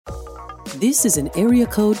This is an Area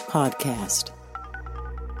Code Podcast.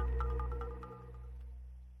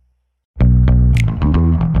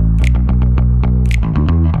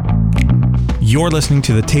 You're listening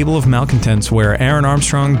to the Table of Malcontents, where Aaron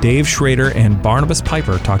Armstrong, Dave Schrader, and Barnabas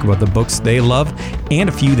Piper talk about the books they love and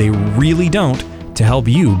a few they really don't to help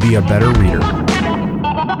you be a better reader.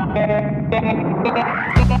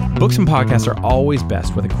 Books and podcasts are always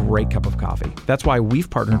best with a great cup of coffee. That's why we've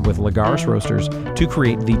partnered with Lagares Roasters to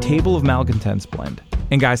create the Table of Malcontents blend.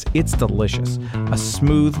 And guys, it's delicious. A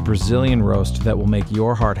smooth Brazilian roast that will make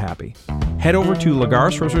your heart happy. Head over to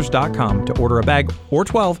lagaresroasters.com to order a bag or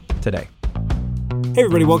 12 today. Hey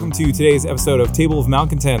everybody, welcome to today's episode of Table of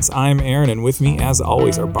Malcontents. I'm Aaron, and with me, as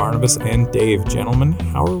always, are Barnabas and Dave. Gentlemen,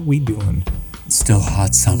 how are we doing? It's still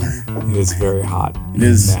hot summer. It is very hot. It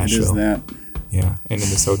is Nashville. that. Yeah, and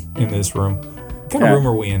in this room. What kind of room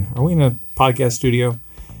are we in? Are we in a podcast studio?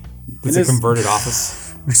 It's a converted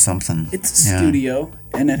office. Or something. It's a studio,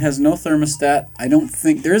 and it has no thermostat. I don't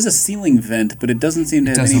think there is a ceiling vent, but it doesn't seem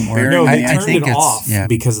to have any bearing. No, they on turned it off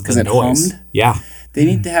because of the noise. Hummed? Yeah. They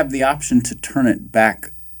need to have the option to turn it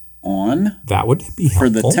back on. That would be helpful. For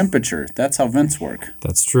the temperature. That's how vents work.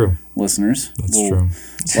 That's true. Listeners. That's true.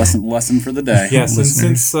 Lesson for the day. Yeah,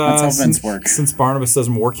 since that's how vents work. Since Barnabas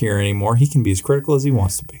doesn't work here anymore, he can be as critical as he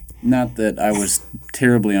wants to be. Not that I was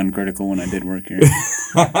terribly uncritical when I did work here.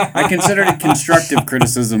 I considered it constructive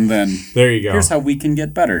criticism then. There you go. Here's how we can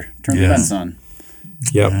get better. Turn the vents on.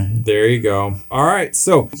 Yep, there you go. All right,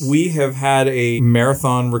 so we have had a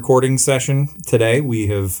marathon recording session today. We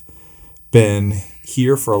have been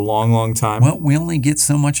here for a long, long time. Well, we only get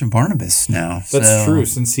so much of Barnabas now. That's true,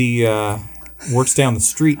 since he works down the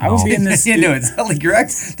street. I was in this. No, it's not like you're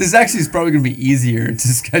this actually is probably going to be easier to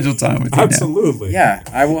schedule time with you. Absolutely. Yeah,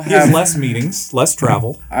 I will He has have less meetings, less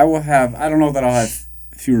travel. I don't know that I'll have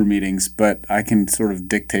fewer meetings, but I can sort of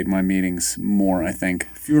dictate my meetings more, I think.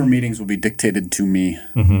 Fewer meetings will be dictated to me.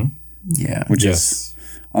 Mm-hmm. Yeah. Which is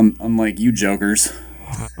unlike you jokers.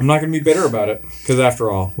 I'm not going to be bitter about it, because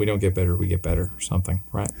after all, we don't get bitter, we get better, or something,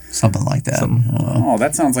 right? Something like that. Oh,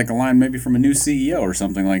 that sounds like a line maybe from a new CEO or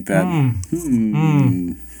something like that.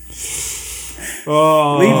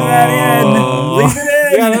 Oh. Leave that in. Leave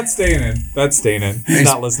it in. Yeah, that's staying in. He's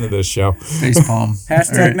not listening to this show. Face palm.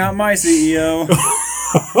 Hashtag not my CEO.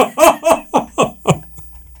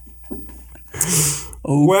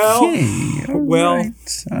 Okay. Well, right.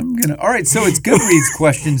 All right, so it's Goodreads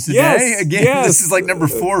questions today. Again, this is like number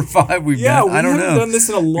 4 or 5 we've done. I don't know. We haven't done this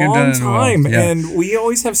in a long time, and we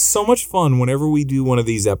always have so much fun whenever we do one of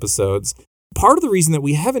these episodes. Part of the reason that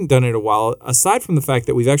we haven't done it in a while, aside from the fact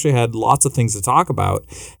that we've actually had lots of things to talk about,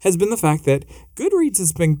 has been the fact that Goodreads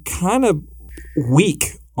has been kind of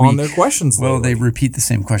weak on their questions. Well, lately. they repeat the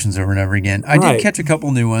same questions over and over again. I did catch a couple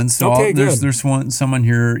new ones. So there's someone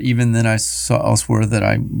here even that I saw elsewhere that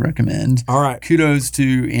I recommend. All right. Kudos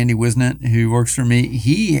to Andy Wisnett, who works for me.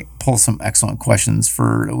 He pulls some excellent questions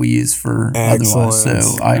that we use for otherwise. So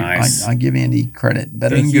I give Andy credit.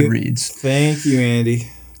 Better than Goodreads. Thank you, Andy.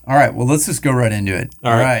 All right, well, let's just go right into it.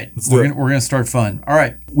 All right. We're going to start fun. All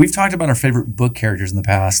right. We've talked about our favorite book characters in the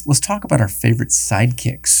past. Let's talk about our favorite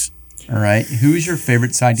sidekicks. All right. Who is your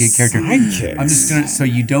favorite sidekick character? Sidekicks. I'm just going to, so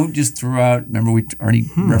you don't just throw out, remember we already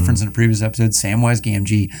referenced in a previous episode, Samwise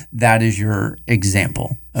Gamgee. That is your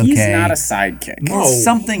example. Okay. He's not a sidekick. No. It's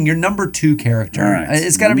something, your number 2 character. All right.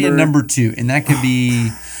 It's got to be a number 2, and that could be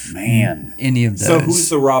any of those. So who's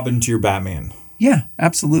the Robin to your Batman? Yeah,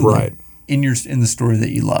 absolutely. Right. In the story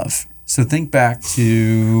that you love. So think back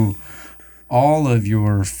to all of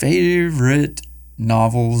your favorite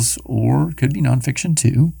novels, or could be nonfiction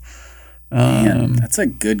too. Man, that's a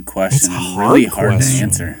good question. It's a really hard question. to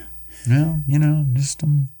answer. Well, just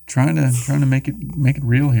I'm trying to make it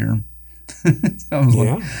real here. It's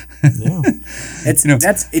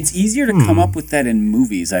easier to come up with that in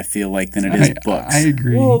movies, I feel like, than it is books. I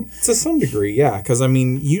agree. Well, to some degree, yeah, because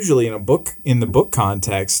usually in the book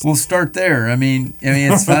context, we'll start there.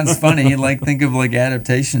 It's funny. Think of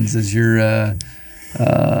adaptations as your.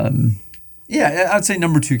 I'd say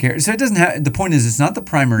number 2 character. So it doesn't have. The point is, it's not the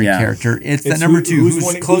primary character. It's that number 2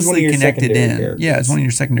 who's closely connected in. Characters. Yeah, it's one of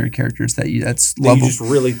your secondary characters that you just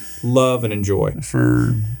really love and enjoy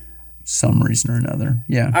for some reason or another.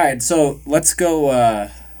 Yeah. All right, so let's go.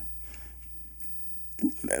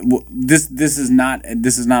 This is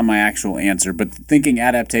not my actual answer, but thinking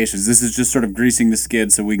adaptations. This is just sort of greasing the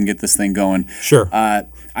skid so we can get this thing going. Sure. I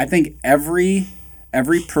think every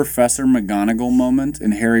Professor McGonagall moment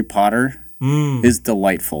in Harry Potter is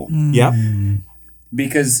delightful. Yep.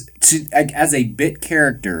 Because as a bit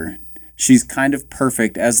character, she's kind of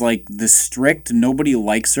perfect. As the strict, nobody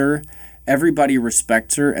likes her, everybody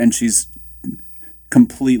respects her, and she's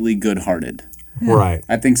completely good-hearted. Right.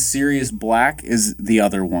 I think Sirius Black is the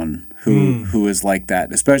other one who is like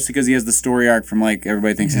that, especially because he has the story arc from like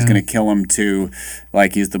everybody thinks he's going to kill him to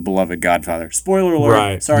like he's the beloved godfather. Spoiler alert.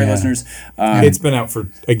 Right. Sorry, listeners. It's been out for,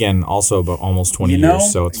 again, also about almost 20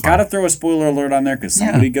 years, so it's fine. Gotta throw a spoiler alert on there because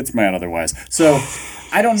somebody gets mad otherwise. So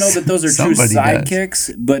I don't know that those are true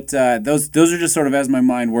sidekicks, but those are just sort of as my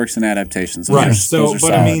mind works in adaptations. Right.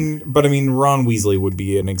 I mean, Ron Weasley would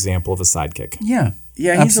be an example of a sidekick. Yeah.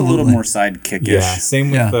 Yeah, he's a little more sidekickish. Yeah. Same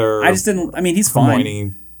with their. I just didn't. I mean, he's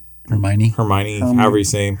fine. Hermione, however you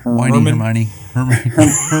say. Hermione. Hermione.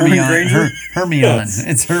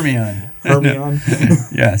 It's Hermione. Hermione.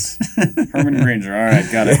 Yes. Hermione Granger. All right,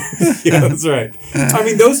 got it. Yeah, that's right. I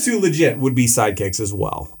mean, those two legit would be sidekicks as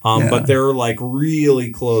well. But they're like really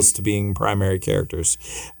close to being primary characters.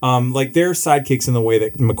 Like they're sidekicks in the way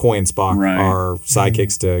that McCoy and Spock are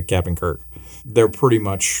sidekicks to Captain Kirk. They're pretty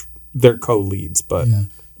much they're co-leads, but. Yeah.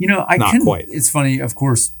 You know, quite. It's funny, of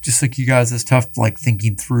course, just like you guys, it's tough like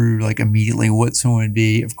thinking through like immediately what someone would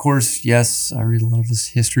be. Of course, yes, I read a lot of this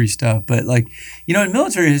history stuff, but like, you know, in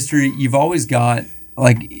military history, you've always got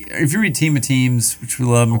like, if you read Team of Teams, which we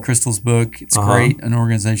love, McChrystal's book, it's great, an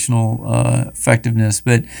organizational effectiveness.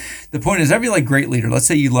 But the point is, every like great leader, let's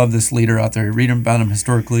say you love this leader out there, read about them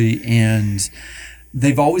historically, and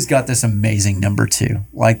they've always got this amazing number two,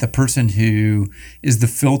 like the person who is the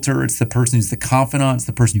filter. It's the person who's the confidant. It's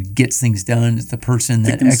the person who gets things done. It's the person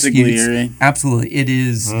that executes. Absolutely, it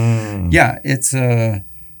is. Yeah, it's who's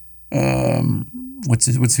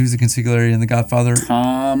the consigliere in The Godfather?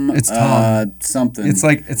 Tom. It's Tom. Something. It's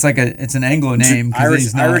an Anglo name.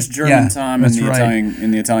 Irish German Tom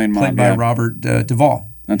in the Italian mob. Played by Robert Duvall.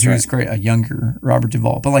 That's he right. was great, a younger Robert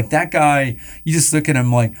Duvall. But like that guy, you just look at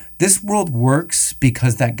him like this world works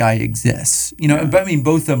because that guy exists. You know, but I mean,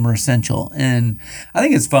 both of them are essential. And I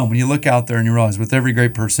think it's fun when you look out there and you realize with every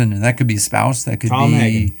great person, and that could be a spouse, that could Tom be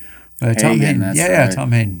Hagen. Tom Hagen. Right.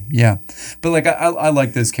 Tom Hagen. Yeah. But like I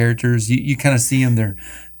like those characters. You kind of see them. They're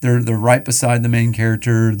right beside the main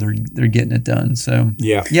character. They're getting it done. So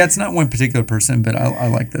yeah, it's not one particular person, but I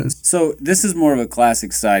like those. So this is more of a classic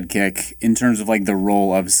sidekick in terms of like the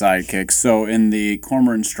role of sidekick. So in the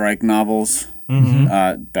Cormoran Strike novels,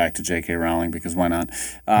 back to J.K. Rowling because why not?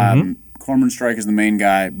 Cormoran Strike is the main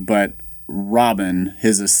guy, but Robin,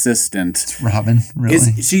 his assistant. It's Robin,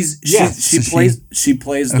 really? She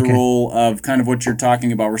plays the role of kind of what you're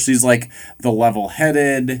talking about, where she's like the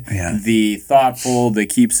level-headed, the thoughtful, that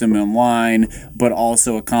keeps him in line, but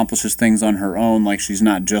also accomplishes things on her own. Like she's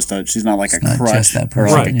not like a crutch or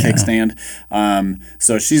like a kickstand.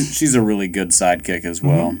 So she's a really good sidekick as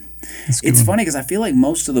well. It's funny because I feel like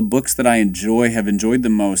most of the books that I have enjoyed the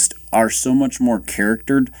most are so much more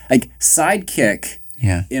charactered. Like sidekick.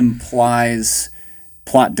 Yeah. Implies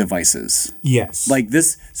plot devices. Yes. Like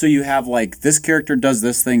this, so you have like this character does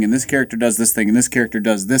this thing, and this character does this thing, and this character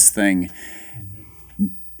does this thing.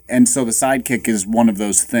 And so the sidekick is one of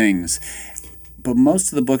those things. But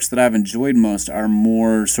most of the books that I've enjoyed most are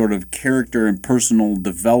more sort of character and personal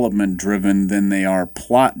development driven than they are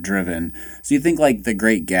plot driven. So you think like The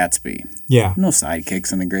Great Gatsby. Yeah. No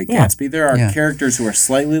sidekicks in The Great Gatsby. There are characters who are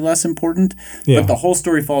slightly less important, but the whole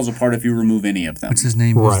story falls apart if you remove any of them. What's his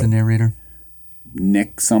name? Who's the narrator?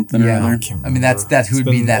 Nick something or other. I mean, that's who would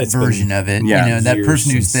be that version of it. Yeah. You know, that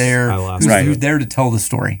person who's there, who's there to tell the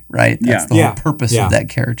story, right? That's the whole purpose of that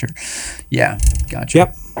character. Yeah, gotcha.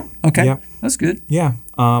 Yep. Okay. Yep. That's good. Yeah.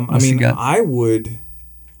 I mean, I would.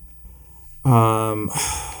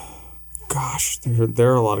 Gosh,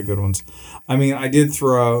 there are a lot of good ones. I mean, I did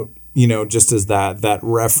throw out, just as that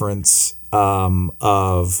reference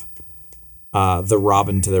of the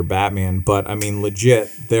Robin to their Batman, but I mean, legit,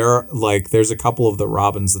 there's a couple of the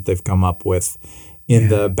Robins that they've come up with in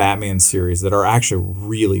the Batman series that are actually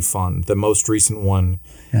really fun. The most recent one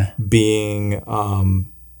being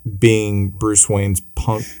Bruce Wayne's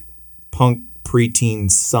punk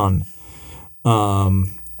preteen son,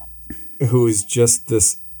 who is just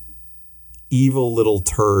this evil little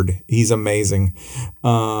turd. He's amazing,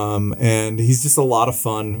 and he's just a lot of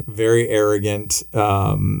fun. Very arrogant,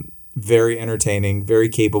 very entertaining, very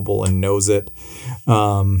capable, and knows it.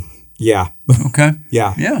 Yeah. Okay.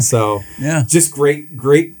 Yeah. Yeah. So just great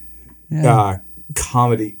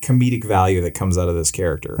comedic value that comes out of this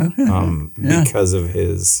character because of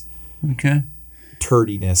his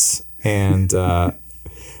turdiness. And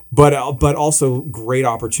but also great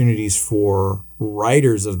opportunities for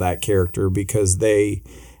writers of that character because they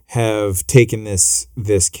have taken this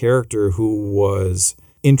character who was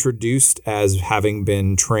introduced as having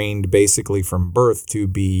been trained basically from birth to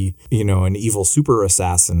be, an evil super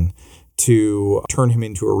assassin, to turn him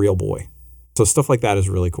into a real boy So stuff like that is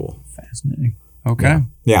really cool. Fascinating. Okay.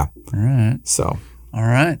 Yeah. All right. So All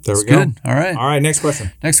right. there That's we go. good. All right. All right. Next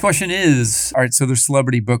question. Next question is, all right, so there's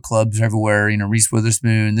celebrity book clubs everywhere. You know, Reese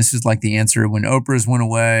Witherspoon. This is like the answer when Oprah's went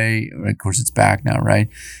away. Of course, it's back now, right?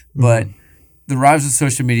 But the rise of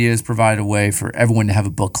social media has provided a way for everyone to have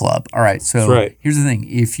a book club. All right, so That's right. here's the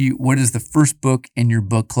thing. What is the first book in your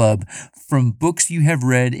book club from books you have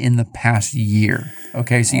read in the past year?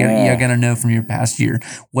 Okay, so you got to know from your past year.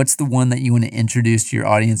 What's the one that you want to introduce to your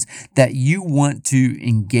audience that you want to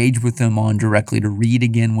engage with them on directly, to read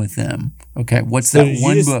again with them? Okay, what's that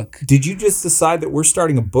one book? Did you just decide that we're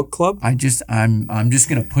starting a book club? I'm just going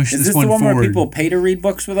to push Is this one the one forward. where people pay to read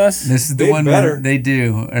books with us? This is the They one better. where they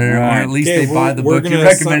do, or at least Okay, they buy the we're book you're gonna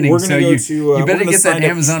recommending. we're So gonna go you to, we're better gonna get that sign up-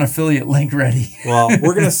 Amazon affiliate link ready. Well,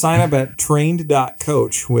 we're going to sign up at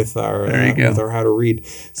trained.coach with our There you go. with our how to read.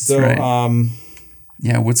 So, right.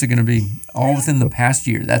 Yeah, what's it going to be? All within the past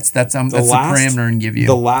year. That's the parameter and give you.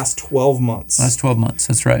 the last 12 months. Last 12 months.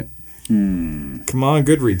 That's right. Come on,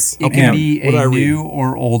 Goodreads. It can be a new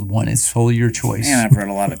or old one. It's totally your choice. Man, I've read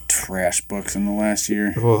a lot of trash books in the last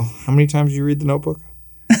year. Well, how many times did you read The Notebook?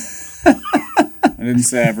 I didn't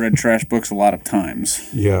say I've read trash books a lot of times.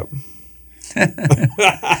 Yeah.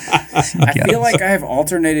 I feel like I have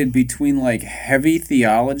alternated between like heavy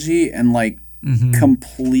theology and like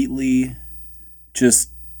completely just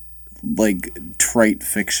like trite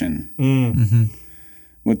fiction.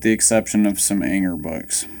 With the exception of some Anger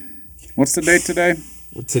books. What's the date today?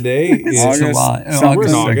 Today is August. July. So we're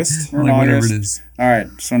in August. August. We're in Like whatever August. it is. All right,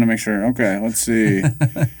 just want to make sure. Okay, let's see.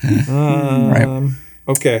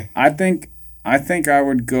 Okay. I think I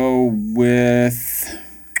would go with.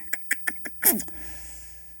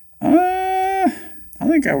 I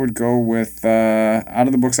think I would go with out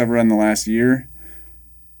of the books I've read in the last year,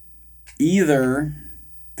 either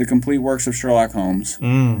the complete works of Sherlock Holmes,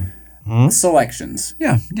 selections.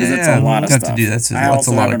 Yeah. Because it's a lot of Have stuff. to do that's I a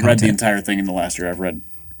also lot haven't of read the content. entire thing in the last year. I've read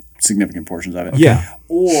significant portions of it. Yeah.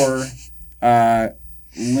 Or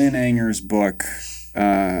Lynn Anger's book.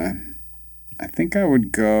 I think I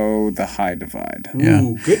would go The High Divide. Yeah.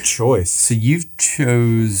 Ooh, good choice. So you've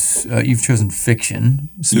chosen fiction,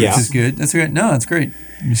 so Yeah. which is good. That's great. No, that's great.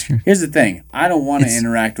 I'm just curious. Here's the thing. I don't want to It's-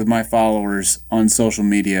 interact with my followers on social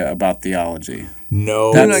media about theology.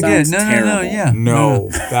 No. That No, sounds no, terrible. yeah. No,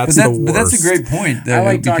 that's the worst. But that's a great point, though. I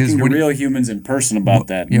like because talking to what do you- real humans in person about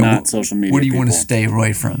that, yeah, not what- social media What do you want to people. stay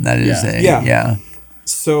away from? That is Yeah. Yeah.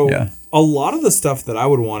 So Yeah. a lot of the stuff that I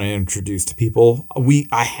would want to introduce to people,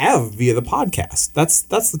 I have via the podcast. That's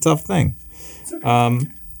the tough thing.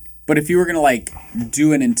 But if you were going to like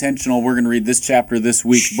do an intentional, we're going to read this chapter this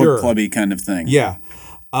week, Sure. book clubby kind of thing. Yeah.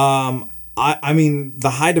 I mean, The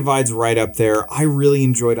High Divide's right up there. I really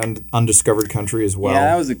enjoyed Undiscovered Country as well. Yeah,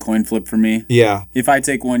 that was a coin flip for me. Yeah. If I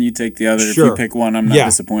take one, you take the other. If Sure. you pick one, I'm not Yeah.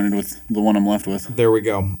 disappointed with the one I'm left with. There we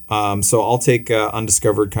go. So I'll take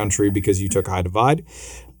Undiscovered Country because you took High Divide.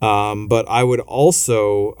 But I would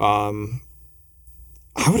also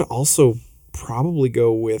probably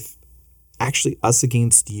go with actually Us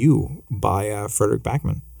Against You by Frederick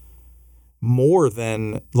Backman. Even more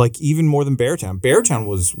than Beartown. Beartown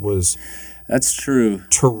was That's true.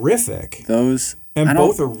 terrific. Those And I don't-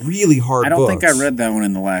 both are really hard I don't books. think I read that one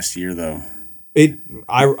in the last year though. I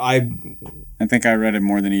I think I read it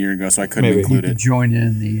more than a year ago, so I couldn't Maybe. include To it. join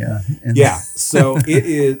in the yeah. So it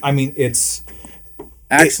is. I mean, it's.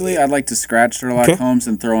 Actually, I'd like to scratch Sherlock Okay. Holmes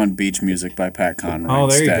and throw on Beach Music by Pat Conroy Oh,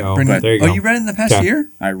 there you instead. go. But There you go. Oh, you read it in the past Okay. year?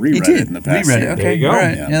 I reread You did. it in the past Reread year. it. Okay. There you go. All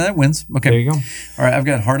right. Yeah. Yeah, that wins. Okay. There you go. All right. I've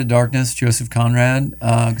got Heart of Darkness, Joseph Conrad,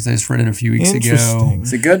 because I just read it a few weeks ago. Interesting.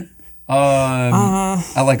 Is it good?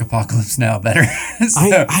 I like Apocalypse Now better.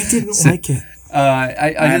 So, I didn't like it.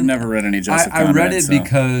 I I've didn't. never read any Joseph I Conrad. read it so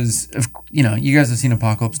because of, you guys have seen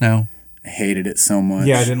Apocalypse Now, I hated it so much.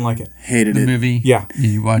 Yeah, I didn't like it. Hated the it. movie. Yeah.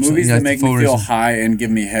 You watch Movies you that like make the full me feel version. high and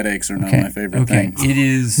give me headaches are not my favorite thing. It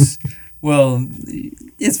is. Well,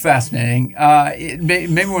 it's fascinating. It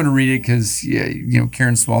made me want to read it because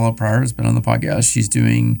Karen Swallow Pryor has been on the podcast. She's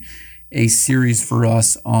doing a series for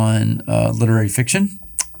us on literary fiction,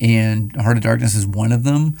 and Heart of Darkness is one of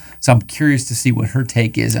them. So I'm curious to see what her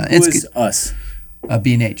take is on it. Who is us?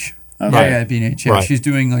 B&H. Okay. Yeah, B&H. Yeah, Right. she's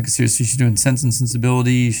doing like a series. She's doing Sense and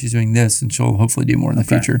Sensibility. She's doing this, and she'll hopefully do more in the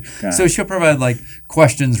future. Got it. So she'll provide like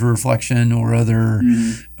questions for reflection or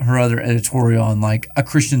her other editorial on like a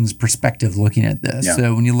Christian's perspective looking at this. Yeah.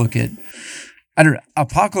 So when you look at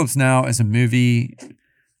Apocalypse Now as a movie,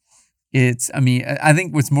 I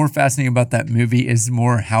think what's more fascinating about that movie is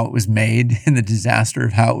more how it was made and the disaster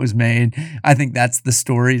of how it was made. I think that's the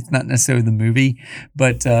story. It's not necessarily the movie,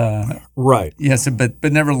 but right. Yes, but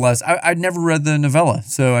nevertheless, I'd never read the novella,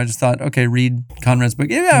 so I just thought, okay, read Conrad's book.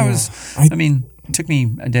 It took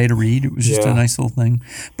me a day to read. It was just a nice little thing,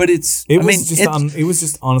 but it was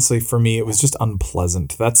just honestly for me, it was just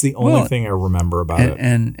unpleasant. That's the only thing I remember about it.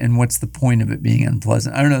 And what's the point of it being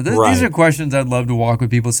unpleasant? I don't know. These are questions I'd love to walk with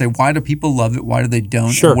people and say, why do people love it? Why do they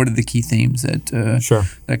don't? Sure. And what are the key themes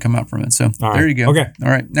that come out from it? So there you go. Okay. All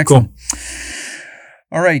right. Next one.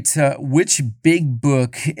 All right. Which big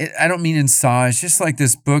book, I don't mean in size, just like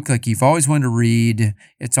this book, like you've always wanted to read,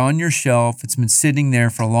 it's on your shelf, it's been sitting there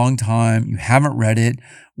for a long time, you haven't read it,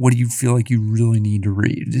 what do you feel like you really need to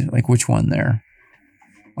read? Like which one there?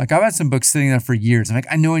 Like I've had some books sitting there for years. I'm like,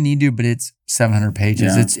 I know I need to, but it's 700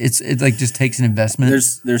 pages. Yeah. It like just takes an investment.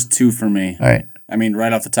 There's two for me. All right. I mean,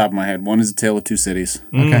 right off the top of my head, one is A Tale of Two Cities.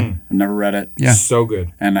 Okay. I've never read it. Yeah. So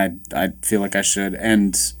good. And I feel like I should.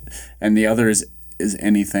 And the other is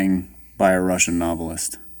anything by a Russian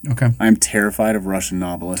novelist. Okay. I'm terrified of Russian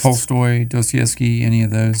novelists. Tolstoy, Dostoevsky, any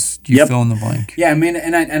of those. Do you fill in the blank? Yeah, I mean,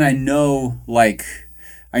 and I know like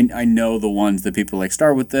I know the ones that people like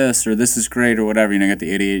start with this or this is great or whatever. You know, you got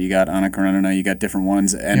The Idiot, you got Anna Karenina, you got different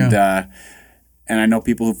ones, and I know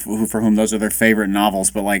people who for whom those are their favorite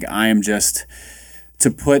novels. But like I am just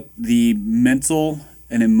to put the mental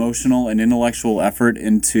and emotional and intellectual effort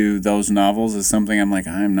into those novels is something I'm like,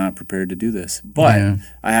 I am not prepared to do this. But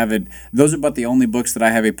I have it. Those are about the only books that I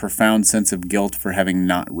have a profound sense of guilt for having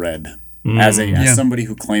not read as somebody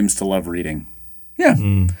who claims to love reading. Yeah.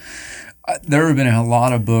 There have been a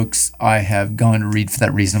lot of books I have gone to read for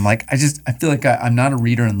that reason. I'm like, I feel like I'm not a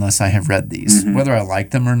reader unless I have read these, whether I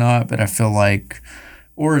like them or not. But I feel like,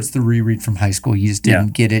 or it's the reread from high school. You just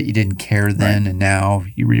didn't get it. You didn't care then. And now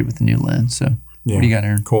you read it with a new lens. So. Yeah. What do you got,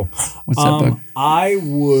 Aaron? Cool. What's that book?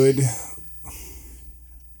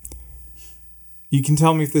 You can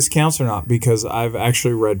tell me if this counts or not because I've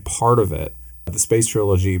actually read part of it. The Space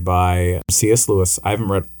Trilogy by C.S. Lewis. I haven't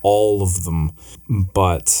read all of them,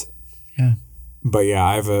 but I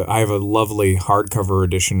have a lovely hardcover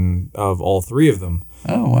edition of all three of them.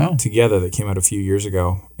 Oh, wow. Together that came out a few years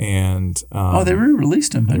ago. And they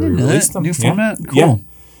re-released them. I didn't know that. New format? Cool. Yeah.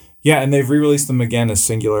 Yeah, and they've re-released them again as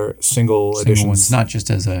single editions. Ones, not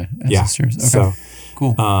just as a series. Okay. So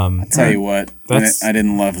cool. I'll tell you what, I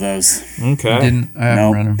didn't love those. Okay. I haven't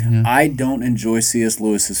read them. Yeah. I don't enjoy C.S.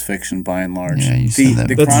 Lewis's fiction by and large. Yeah, you said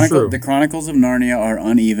that. That's true. The Chronicles of Narnia are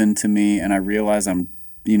uneven to me, and I realize I'm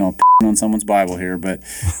on someone's Bible here, but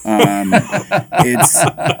I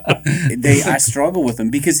struggle with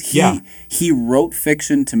them because he wrote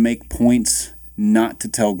fiction to make points, not to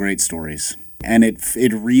tell great stories. And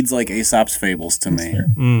it reads like Aesop's Fables to me.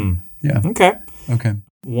 Yeah. Okay.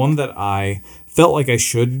 One that I felt like I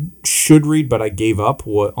should read, but I gave up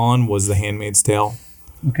on was The Handmaid's Tale.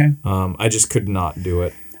 Okay. I just could not do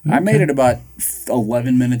it. I made it about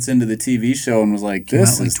 11 minutes into the TV show and was like,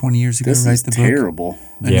 "This is 20 years ago. This is terrible."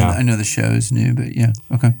 I know the show is new, but yeah.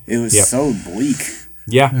 Okay. It was so bleak.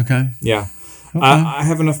 Yeah. Okay. Yeah. Okay. I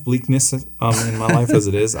have enough bleakness in my life as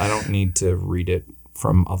it is. I don't need to read it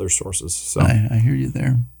from other sources. So I hear you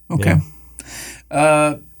there. Okay.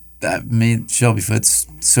 Yeah. That made Shelby Foote's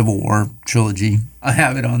Civil War trilogy. I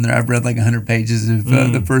have it on there. I've read like 100 pages of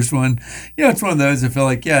the first one. It's one of those I feel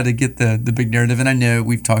like, to get the big narrative. And I know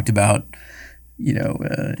we've talked about,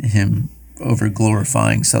 him over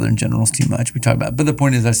glorifying Southern generals too much. We talk about, but the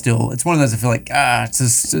point is, it's one of those I feel like,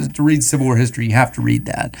 to read Civil War history, you have to read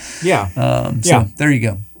that. Yeah. So there you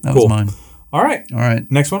go. That was mine. All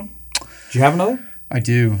right. Next one. Do you have another? I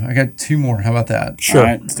do. I got two more. How about that? Sure. All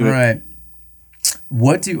right, let's do it. All right.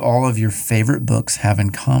 What do all of your favorite books have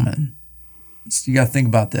in common? So you got to think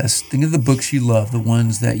about this. Think of the books you love, the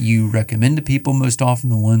ones that you recommend to people most often,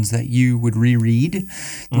 the ones that you would reread,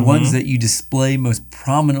 the ones that you display most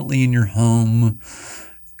prominently in your home.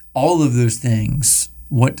 All of those things,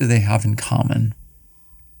 what do they have in common?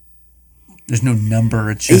 There's no number.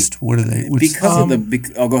 It's just what are they?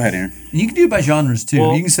 Go ahead, Aaron. You can do it by genres too.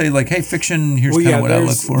 You can say like, "Hey, fiction. Here's kind of what I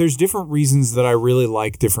look for." There's different reasons that I really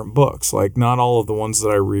like different books. Like not all of the ones that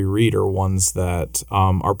I reread are ones that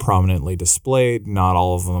are prominently displayed. Not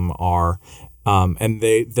all of them are, and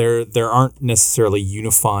there aren't necessarily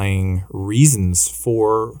unifying reasons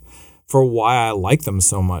for why I like them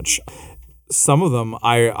so much. Some of them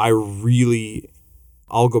I'll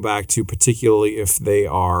go back to, particularly if they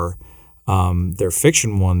are. They're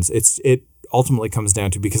fiction ones. It ultimately comes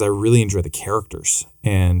down to because I really enjoy the characters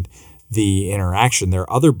and the interaction. There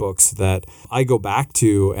are other books that I go back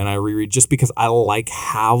to and I reread just because I like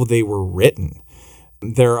how they were written.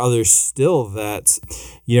 There are others still that,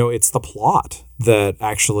 it's the plot that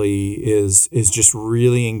actually is just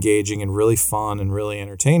really engaging and really fun and really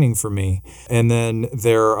entertaining for me. And then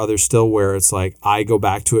there are others still where it's like I go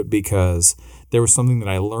back to it because there was something that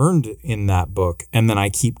I learned in that book, and then I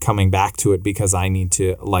keep coming back to it because I need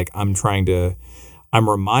to, I'm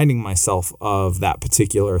reminding myself of that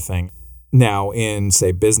particular thing. Now, in,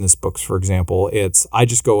 say, business books, for example, I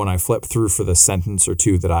just go and I flip through for the sentence or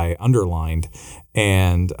two that I underlined,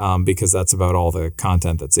 and because that's about all the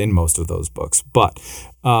content that's in most of those books. But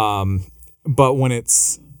when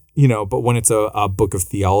it's a book of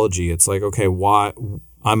theology, it's like, okay, why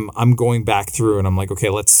I'm going back through and I'm like, okay,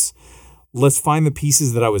 let's find the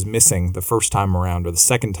pieces that I was missing the first time around or the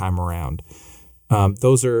second time around.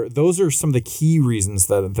 Those are some of the key reasons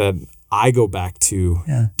that I go back to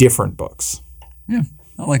different books. Yeah,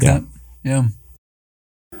 I like that. Yeah.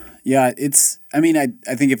 Yeah, I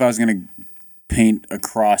think if I was going to paint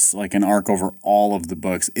across like an arc over all of the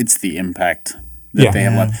books, it's the impact that they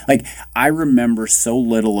have left. Like, I remember so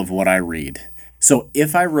little of what I read. So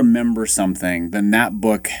if I remember something, then that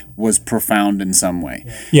book was profound in some way.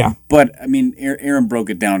 Yeah. But, Aaron broke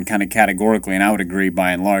it down kind of categorically, and I would agree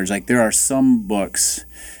by and large. Like, there are some books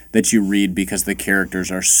that you read because the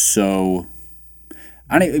characters are so...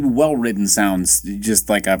 well-written sounds just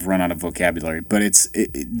like I've run out of vocabulary, but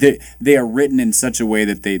they are written in such a way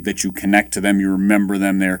that you connect to them, you remember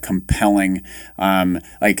them, they're compelling.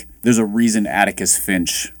 There's a reason Atticus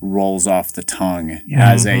Finch rolls off the tongue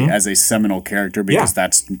as a seminal character,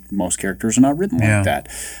 because most characters are not written like that.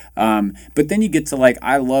 But then you get to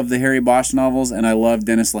I love the Harry Bosch novels and I love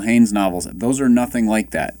Dennis Lehane's novels. Those are nothing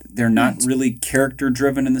like that. They're not really character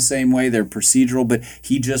driven in the same way. They're procedural, but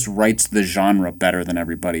he just writes the genre better than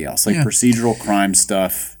everybody else. Procedural crime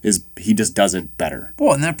stuff he just does it better.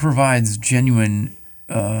 Well, and that provides genuine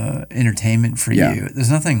entertainment for you.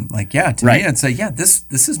 There's nothing to me it's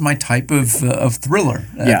this is my type of thriller.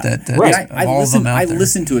 I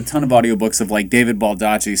listen to a ton of audiobooks of David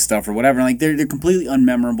Baldacci stuff or whatever, and they're completely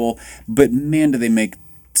unmemorable, but man, do they make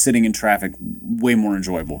sitting in traffic way more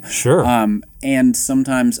enjoyable. Sure. And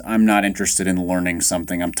sometimes I'm not interested in learning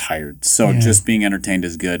something. I'm tired. So just being entertained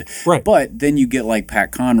is good. Right. But then you get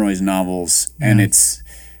Pat Conroy's novels, and it's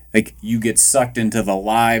you get sucked into the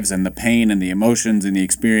lives and the pain and the emotions and the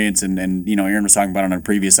experience. And Aaron was talking about on a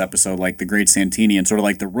previous episode, The Great Santini, and sort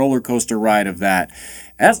of the roller coaster ride of that.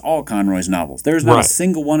 That's all Conroy's novels. There's not a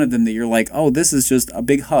single one of them that you're oh, this is just a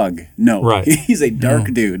big hug. No. He's a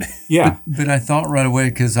dark dude. Yeah. But I thought right away,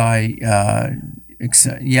 because the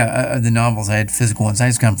novels, I had physical ones. I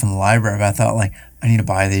just got them from the library, but I thought I need to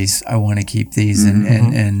buy these. I want to keep these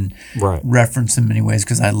and reference them in many ways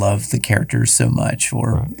because I love the characters so much,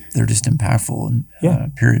 or they're just impactful.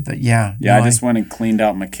 Period. But I just went and cleaned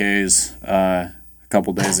out McKay's a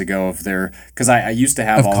couple days ago of their, because I used to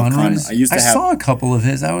have all Conroy's. I saw a couple of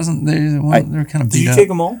his. I wasn't there. They're kind of beat up. Did you take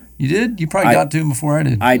them all? You did? You probably got to them before I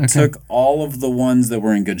did. I took all of the ones that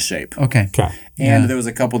were in good shape. Okay. And there was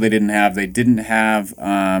a couple they didn't have. They didn't have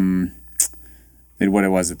what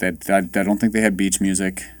was it? I don't think they had Beach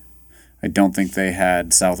Music. I don't think they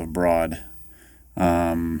had South of Broad.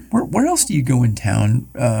 Where else do you go in town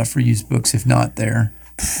for used books if not there?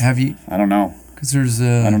 Have you? I don't know. Because there's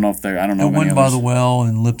I don't know if there. I don't know. The one by the well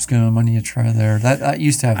in Lipscomb. I need to try there. That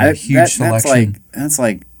used to have a huge selection. That's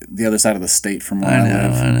the other side of the state from where I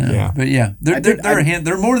live. I know. Yeah. But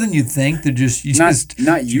they're more than you'd think. They're just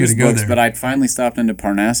not used books. But I finally stopped into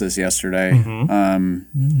Parnassus yesterday,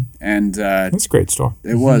 and that's a great store.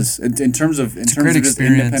 It was in terms of just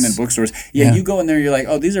independent bookstores. Yeah, you go in there, you're like,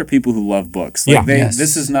 oh, these are people who love books.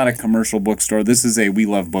 This is not a commercial bookstore. This is a we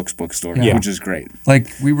love books bookstore, which is great.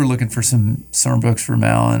 We were looking for some summer books for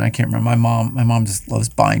Mal, and I can't remember. My mom just loves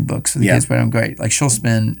buying books for the kids, but I'm great. She'll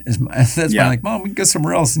spend that's why Mom, we can go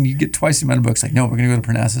somewhere else and you get twice the amount of books. No, we're going to go to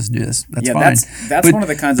Parnassus and do this. That's fine. That's one of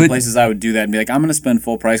the kinds of places I would do that and be like, I'm going to spend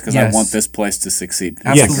full price because I want this place to succeed.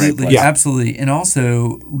 Absolutely. Absolutely. And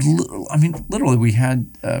also, literally we had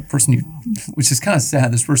a person which is kind of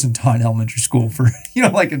sad, this person taught elementary school for,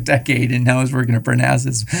 a decade and now is working at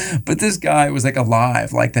Parnassus. But this guy was alive,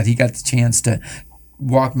 that he got the chance to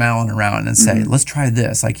walk Malin around and say, let's try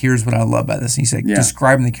this. Here's what I love about this. And he's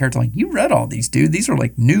describing the character you read all these, dude. These are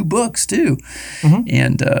new books too.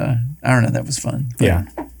 And I don't know, that was fun. But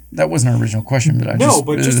that wasn't our original question, but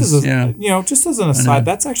just as an aside,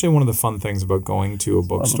 that's actually one of the fun things about going to a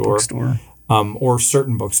bookstore. Or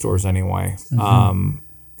certain bookstores anyway.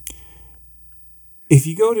 if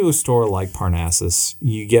you go to a store like Parnassus,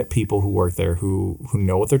 you get people who work there who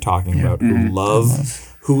know what they're talking about, who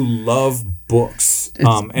love books,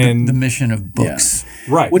 and the mission of books,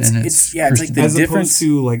 right? It's like the as difference opposed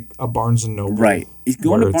to like a Barnes and Noble, right?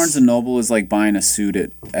 Going to Barnes and Noble is like buying a suit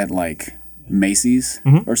at like Macy's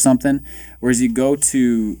or something. Whereas you go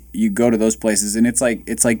to those places and it's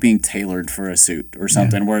like being tailored for a suit or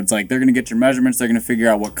something, where it's like they're gonna get your measurements, they're gonna figure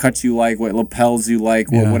out what cuts you like, what lapels you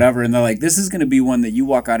like, whatever, and they're like, this is gonna be one that you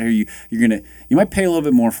walk out here, you might pay a little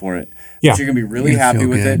bit more for it, but you're gonna be really happy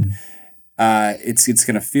with it. It's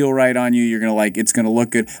gonna feel right on you. You're gonna it's gonna look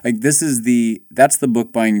good. Like that's the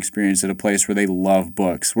book buying experience at a place where they love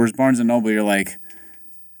books. Whereas Barnes and Noble, you're like,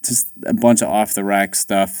 just a bunch of off-the-rack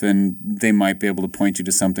stuff, and they might be able to point you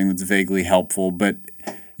to something that's vaguely helpful, but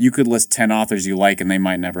you could list 10 authors you like, and they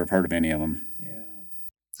might never have heard of any of them. Yeah.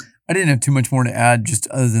 I didn't have too much more to add, just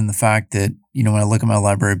other than the fact that, when I look at my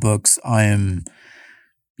library books, they've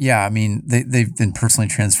been personally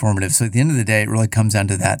transformative. So at the end of the day, it really comes down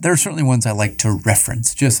to that. There are certainly ones I like to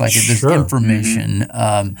reference, just like this information.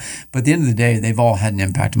 But at the end of the day, they've all had an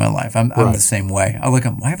impact in my life. I'm the same way. I look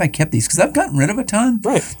at why have I kept these? Because I've gotten rid of a ton.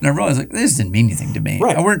 Right. And I realized this didn't mean anything to me.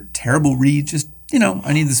 Right. I weren't terrible reads, just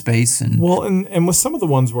I need the space. And with some of the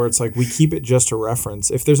ones where it's like we keep it just a reference,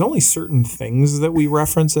 if there's only certain things that we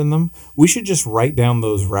reference in them, we should just write down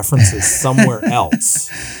those references somewhere else.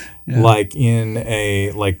 Yeah. Like in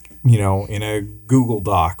a Google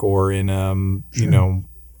Doc or in a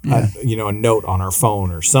note on our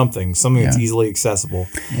phone or something that's easily accessible.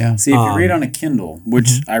 Yeah. See, if you read on a Kindle,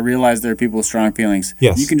 which I realize there are people with strong feelings,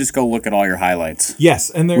 you can just go look at all your highlights.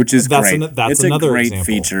 Yes, and which is great. That's it's another a great example.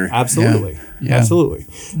 feature. Absolutely, absolutely.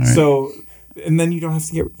 Right. So, and then you don't have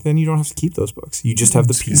to keep those books. You just have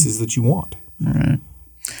the pieces that you want. All right.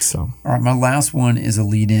 So, all right, my last one is a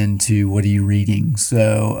lead in to what are you reading?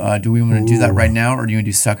 So, do we want to do that right now, or do you want to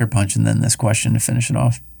do Sucker Punch and then this question to finish it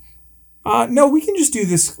off? No, we can just do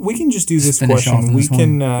this. We can just do this question. We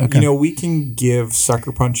can, we can give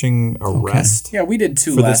Sucker Punching a rest. Yeah, we did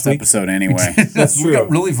 2 last episode anyway. That's true. We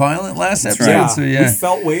got really violent last episode. Right. So we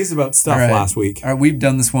felt ways about stuff last week. All right, we've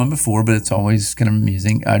done this one before, but it's always kind of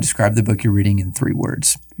amusing. Describe the book you're reading in 3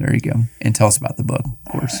 words. There you go. And tell us about the book,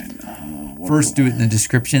 of course. First, do it in the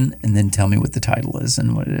description, and then tell me what the title is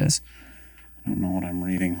and what it is. I don't know what I'm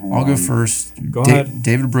reading. I'll go first. Go ahead.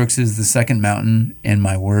 David Brooks is The Second Mountain, and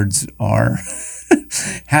my words are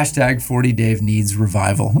hashtag 40 Dave needs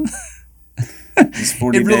revival. Is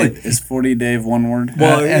 40 Dave one word?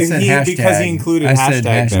 Well, because he included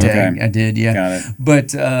hashtag. Okay. I did, yeah. Got it. But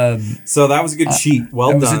so that was a good cheat. Well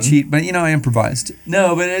done. That was a cheat, but I improvised.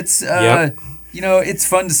 No, but it's it's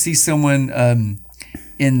fun to see someone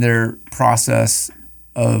in their process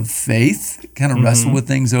of faith kind of wrestle with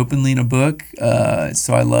things openly in a book.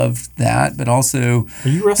 So I loved that, but also... Are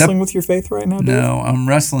you wrestling with your faith right now, Dave? No, I'm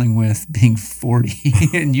wrestling with being 40,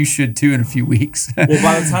 and you should too in a few weeks. Well,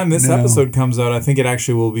 by the time this episode comes out, I think it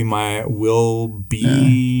actually will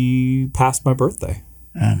be past my birthday.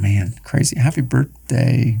 Oh, man. Crazy. Happy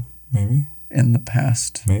birthday. Maybe. In the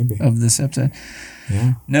past of this episode.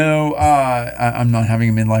 Yeah. No, I'm not having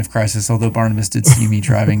a midlife crisis, although Barnabas did see me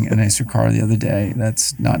driving a nicer car the other day.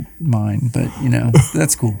 That's not mine, but,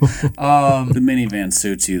 that's cool. The minivan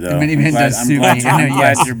suits you, though. The minivan does suit me. I'm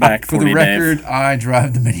glad you're back for the record, Dave. I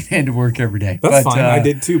drive the minivan to work every day. That's fine. I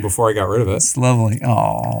did, too, before I got rid of it. It's lovely.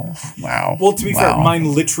 Oh, wow. Well, to be fair,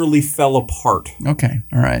 mine literally fell apart. Okay.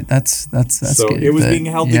 All right. That's so good. It was being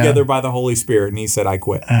held together by the Holy Spirit, and he said, I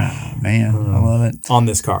quit. Oh, man. I love it. On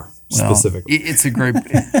this car. Specifically, it's a great.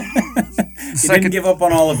 He didn't give up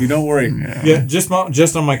on all of you. Don't worry. Yeah, just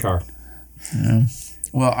on my car. Yeah.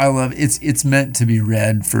 Well, I love it's meant to be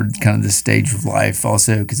read for kind of this stage of life,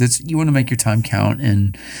 also because you want to make your time count.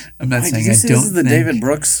 And I'm not saying I don't. This is the David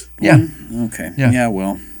Brooks one? Okay. Yeah.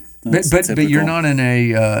 Well. But you're not in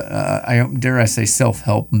a dare I say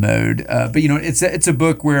self-help mode. But it's a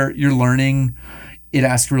book where you're learning. It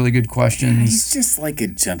asks really good questions. He's just like a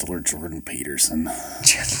gentler Jordan Peterson.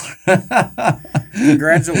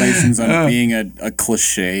 Congratulations on being a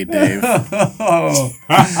cliche, Dave.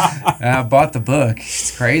 I bought the book.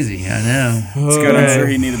 It's crazy. I know. It's good. I'm sure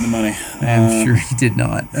he needed the money. I'm sure he did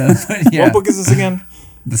not. What book is this again?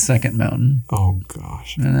 The Second Mountain. Oh,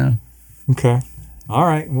 gosh. I know. Okay. All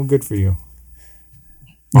right. Well, good for you.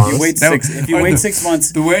 If you wait 6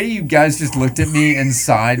 months, the way you guys just looked at me and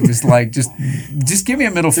sighed was like, just give me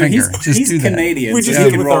a middle finger. He's do Canadian. We just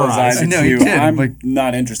did with our eyes. I know you did. I'm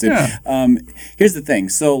not interested. Yeah. Here's the thing.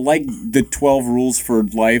 So, like the 12 Rules for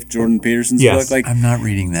Life, Jordan Peterson's book. Like I'm not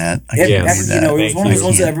reading that. I can't read that. It was one of those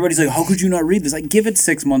ones that everybody's like, "How could you not read this?" Like, give it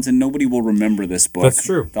 6 months and nobody will remember this book. That's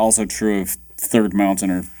true. Also true of third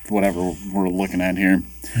mountain or whatever we're looking at here.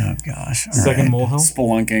 Oh gosh! Second molehill.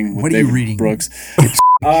 Spelunking. With What are David you reading? Brooks.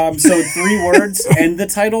 So 3 words and the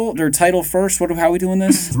title first. How are we doing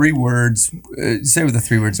this? 3 words. Say what the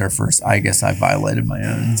 3 words are first. I guess I violated my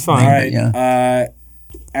own. It's fine. All right. Yeah.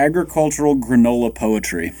 Agricultural granola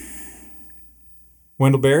poetry.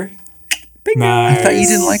 Wendell Berry. I thought you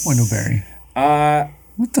didn't like Wendell Berry. I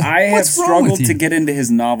have what's wrong with struggled you? to get into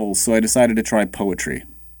his novels, so I decided to try poetry.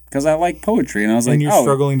 Because I like poetry, and I was And like, you're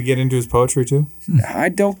struggling to get into his poetry too? I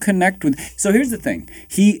don't connect with. So here's the thing.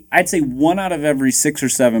 I'd say 1 out of every 6 or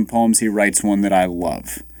 7 poems he writes one that I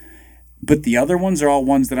love. But the other ones are all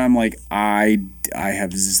ones that I'm like,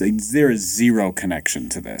 there is zero connection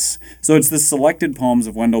to this. So it's the selected poems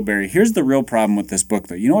of Wendell Berry. Here's the real problem with this book,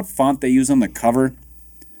 though. You know what font they use on the cover?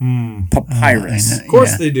 Papyrus. Of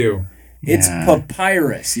course they do. It's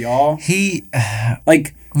papyrus, y'all. He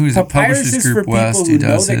Like, Who's it? papyrus Publishers is Group for people West, who who know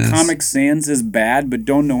does that his. Comic Sans is bad but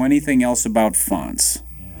don't know anything else about fonts.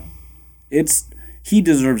 He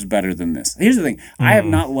deserves better than this. Here's the thing. I have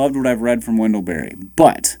not loved what I've read from Wendell Berry,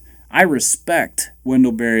 but I respect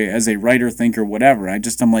Wendell Berry as a writer, thinker, whatever. I'm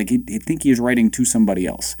like, I think he is writing to somebody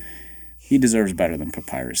else. He deserves better than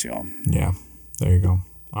papyrus, y'all. Yeah, there you go.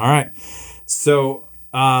 All right. So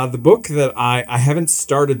the book that I haven't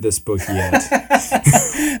started this book yet.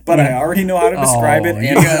 But I already know how to describe it, you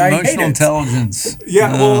and got I hate emotional it. intelligence.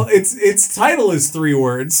 Yeah, well, its title is 3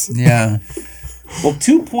 words. Yeah. Well,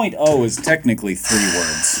 2.0 is technically 3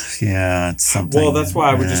 words. Yeah, it's something. Well, that's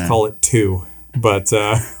why I would just call it 2. But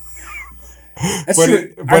That's But true.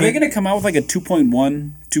 it- Are but they it- going to come out with like a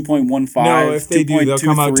 2.1, 2.15, no, if they do, they'll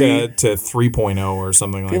come out 2.23? to 3.0 or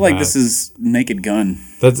something like I that. feel like this is Naked Gun.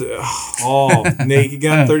 That's Naked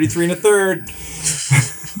Gun 33 1/3.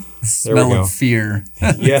 There we Smell go. of fear.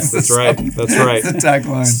 Yes, that's right. That's right. That's the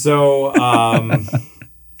tagline. So,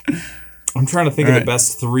 I'm trying to think of the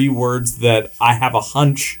best 3 words that I have a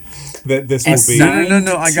hunch that this will be.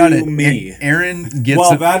 No. I got to it. me. Aaron gets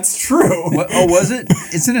Well, it. that's true. What, oh, was it?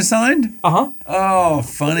 It's in assigned? Uh-huh. Oh,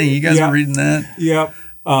 funny. You guys Yeah. are reading that? Yep.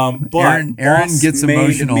 But Aaron gets made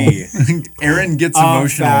emotional. me. Aaron gets a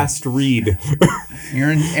emotional. fast read.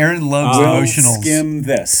 Aaron loves Don't emotionals. skim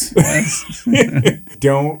this.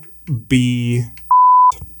 Don't be.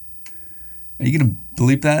 Are you gonna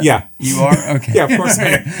bleep that? Yeah. You are? Okay. Yeah, of course I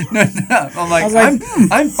am. No. I'm like,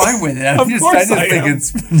 I'm fine with it. Of course I think am.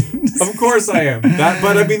 it's Of course I am.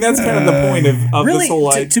 But I mean, that's kind of the point of Really, this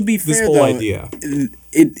whole to be this fair, whole though, idea.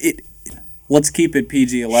 Let's keep it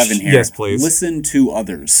PG-11 here. Yes, please. Listen to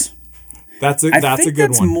others. That's a I that's think a good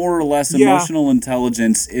that's one. more or less Yeah. emotional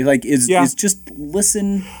intelligence. Is just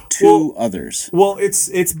listen to others. Well,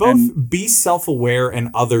 it's both be self-aware and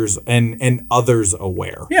others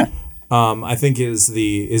aware. Yeah. I think is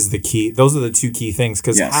the key. Those are the 2 key things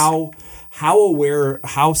because Yes. how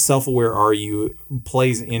self-aware are you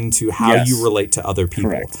plays into how Yes. you relate to other people.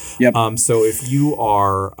 Correct. Yep. So if you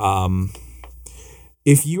are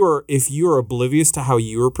oblivious to how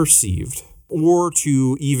you are perceived or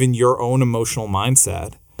to even your own emotional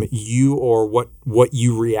mindset, you or what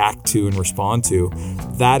you react to and respond to,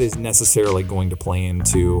 that is necessarily going to play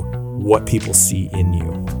into what people see in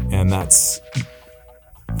you, and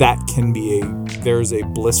there's a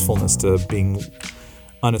blissfulness to being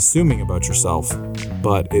unassuming about yourself,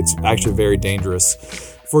 but it's actually very dangerous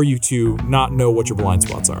for you to not know what your blind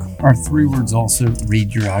spots are. Our 3 words also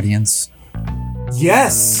read your audience.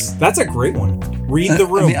 Yes, that's a great one. Read the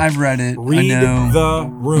room. I mean, I've read it. Read I know. the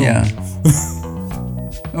room. Yeah.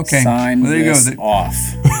 Okay. Sign well, there you this go. off.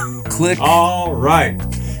 Click. All right.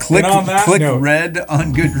 Click. And on that Click note- red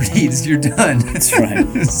on Goodreads. You're done. That's right.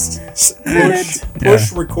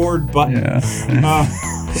 Push record button. Yeah.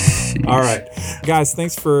 All right. Guys,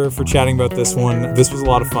 thanks for chatting about this one. This was a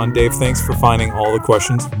lot of fun. Dave, thanks for finding all the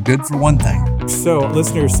questions. Good for one thing. So,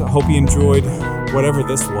 listeners, hope you enjoyed whatever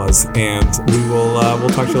this was, and we'll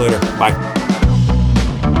talk to you later. Bye.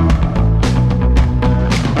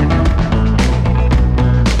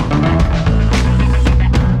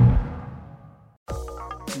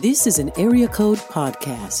 This is an Area Code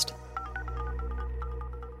Podcast.